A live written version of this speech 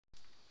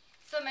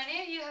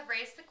Many of you have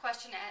raised the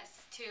question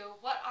as to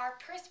what are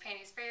purse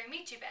panties for your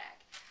Miche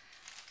bag.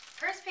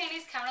 Purse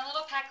panties come in a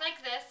little pack like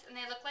this, and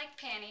they look like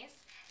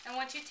panties. And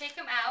once you take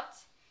them out,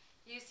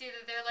 you see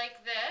that they're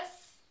like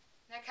this.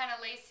 They're kind of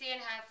lacy and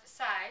have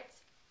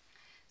sides.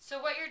 So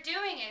what you're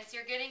doing is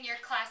you're getting your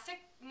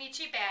classic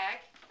Miche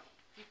bag.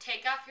 You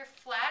take off your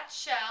flat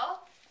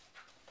shell,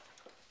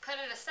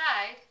 put it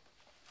aside,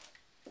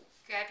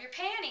 grab your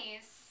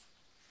panties,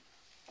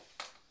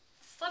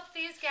 slip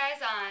these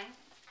guys on.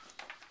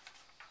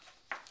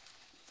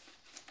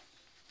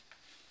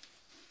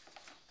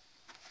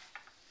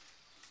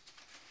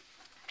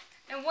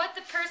 And what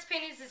the purse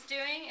panties is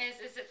doing is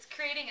it's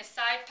creating a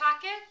side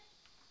pocket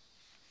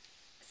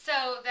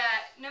so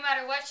that no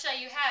matter what shell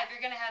you have, you're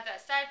going to have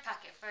that side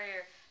pocket for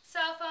your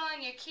cell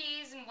phone, your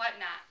keys, and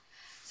whatnot.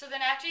 So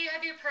then after you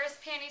have your purse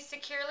panties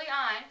securely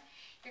on,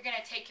 you're going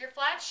to take your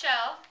flat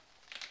shell,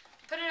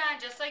 put it on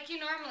just like you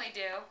normally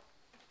do,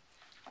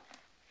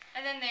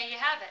 and then there you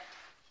have it.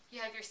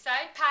 You have your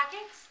side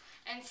pockets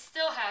and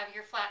still have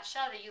your flat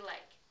shell that you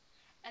like.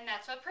 And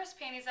that's what purse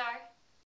panties are.